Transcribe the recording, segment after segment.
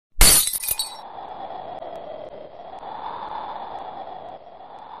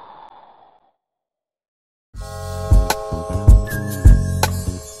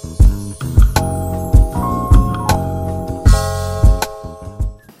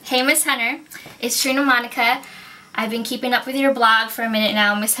Hey Ms. Hunter, it's Trina Monica. I've been keeping up with your blog for a minute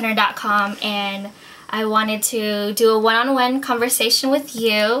now, Ms.Hunter.com, and I wanted to do a one-on-one conversation with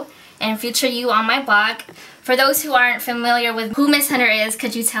you and feature you on my blog. For those who aren't familiar with who Ms. Hunter is,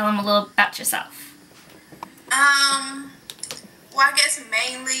 could you tell them a little about yourself? Well, I guess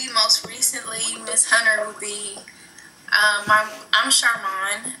mainly, most recently, Ms. Hunter would be, I'm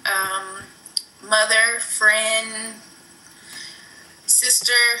Charmaine, mother, friend,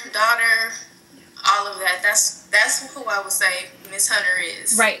 sister, daughter, all of that. That's who I would say Ms. Hunter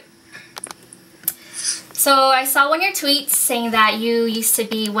is. Right. So I saw one of your tweets saying that you used to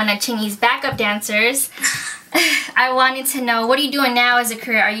be one of Chingy's backup dancers. I wanted to know, what are you doing now as a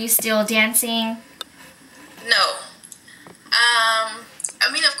career? Are you still dancing? No.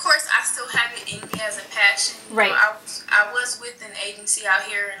 I mean, of course, I still have it in me as a passion. Right. You know, I was with an agency out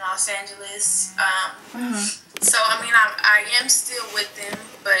here in Los Angeles. So, I mean, I am still with them,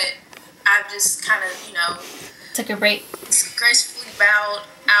 but I've just kind of, you know, Took a break. gracefully bowed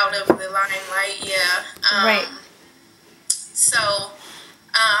out of the limelight, yeah. Right. So,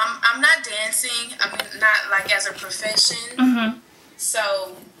 I'm not dancing. I mean, not like as a profession.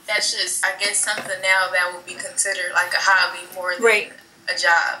 So, that's just, I guess, something now that would be considered like a hobby more than a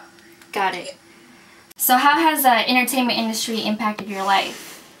job. Got it. So how has the entertainment industry impacted your life?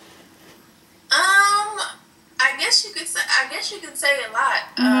 I guess you could say a lot.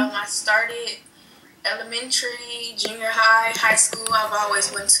 I started elementary, junior high, high school. I've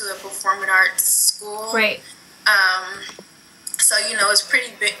always went to a performing arts school. Right. So, you know, it's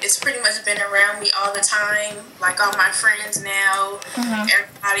pretty much been around me all the time. Like all my friends now,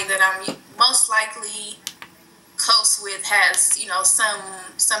 everybody that I'm most likely close with has, you know,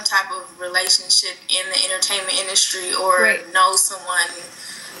 some type of relationship in the entertainment industry or knows someone,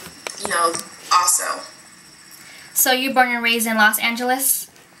 you know, also. So you're born and raised in Los Angeles?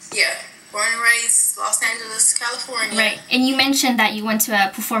 Yeah, born and raised Los Angeles, California. Right. And you mentioned that you went to a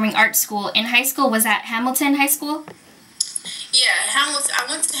performing arts school. In high school, was that Hamilton High School? Yeah, Hamilton. I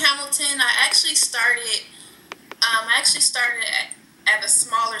went to Hamilton. I actually started at a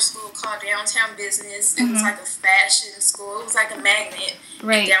smaller school called Downtown Business. It was like a fashion school. It was like a magnet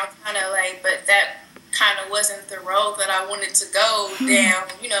in downtown LA, but that kind of wasn't the road that I wanted to go down.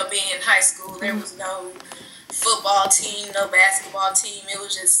 You know, being in high school, there was no football team, no basketball team. It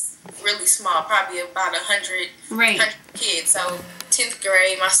was just really small, probably about 100 kids. So 10th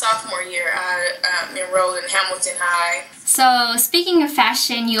grade, my sophomore year, I enrolled in Hamilton High. So speaking of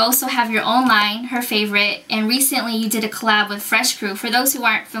fashion, you also have your own line, Her Favorite, and recently you did a collab with Fresh Crew. For those who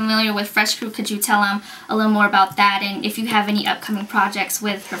aren't familiar with Fresh Crew, could you tell them a little more about that and if you have any upcoming projects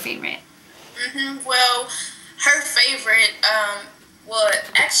with Her Favorite? Well, Her Favorite, well,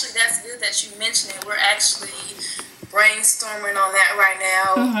 actually, that's good that you mentioned it. We're actually brainstorming on that right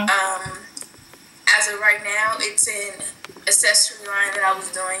now. As of right now, it's an accessory line that I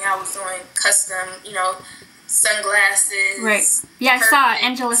was doing custom, you know, sunglasses. Right. Yeah, I saw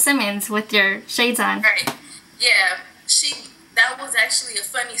Angela Simmons with your shades on. Right. Yeah. That was actually a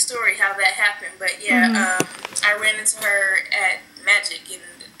funny story how that happened. But yeah, I ran into her at Magic in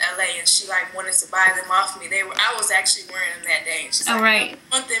LA, and she like wanted to buy them off me. I was actually wearing them that day, and she's like, "I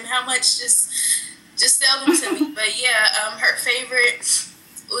want them? How much? Just sell them to me." But yeah, Her Favorite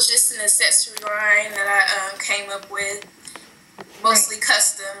was just an accessory line that I came up with, mostly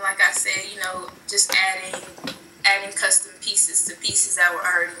custom. Like I said, you know, just adding custom pieces to pieces that were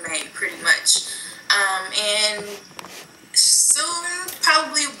already made, pretty much. And soon,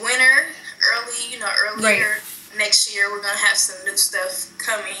 probably earlier next year, we're gonna have some new stuff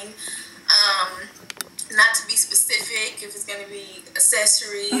coming. Not to be specific if it's gonna be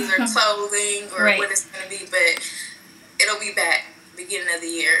accessories or clothing or what it's gonna be, but it'll be back beginning of the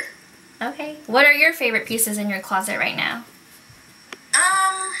year. Okay. What are your favorite pieces in your closet right now?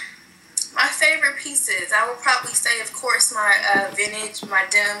 My favorite pieces, I would probably say, of course, my vintage, my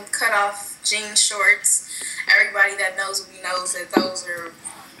denim cutoff jean shorts. Everybody that knows me knows that those are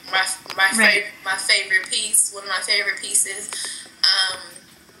my favorite piece. One of my favorite pieces.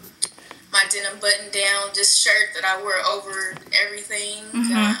 My denim button down, just shirt that I wear over everything.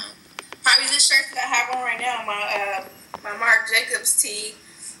 Probably this shirt that I have on right now, my Marc Jacobs tee,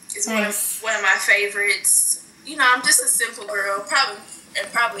 is one of my favorites. You know, I'm just a simple girl,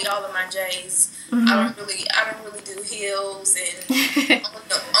 probably all of my J's. I don't really do heels, and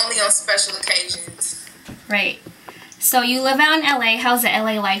only on special occasions. Right. So you live out in LA. How's the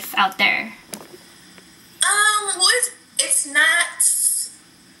LA life out there? Well, it's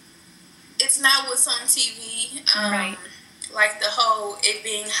not what's on TV. Like the whole it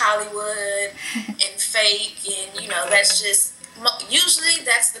being Hollywood and fake, and you know, that's just usually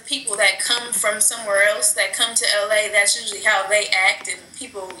that's that's the people that come from somewhere else that come to LA. That's usually how they act, and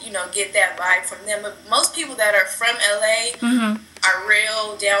people, you know, get that vibe from them. But most people that are from LA are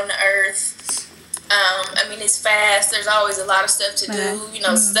real, down to earth. I mean, it's fast. There's always a lot of stuff to do. You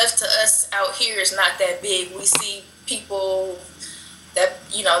know, stuff to us out here is not that big. We see people that,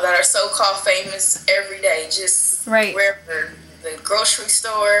 you know, that are so-called famous every day, just wherever, the grocery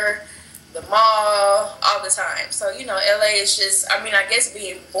store, the mall, all the time. So, you know, LA is just, I mean, I guess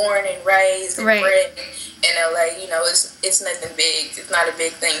being born and raised and bred in LA, you know, it's nothing big. It's not a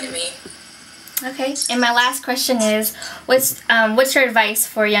big thing to me. Okay, and my last question is, what's your advice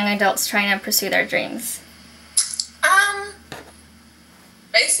for young adults trying to pursue their dreams?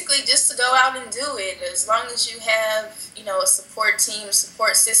 Basically, just to go out and do it. As long as you have, you know, a support team,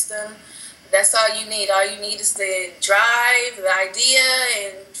 support system, that's all you need. All you need is the drive, the idea,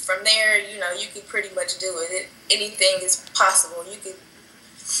 and from there, you know, you can pretty much do it. Anything is possible.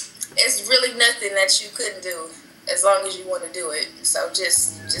 It's really nothing that you couldn't do as long as you want to do it. So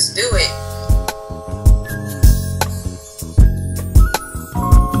just do it.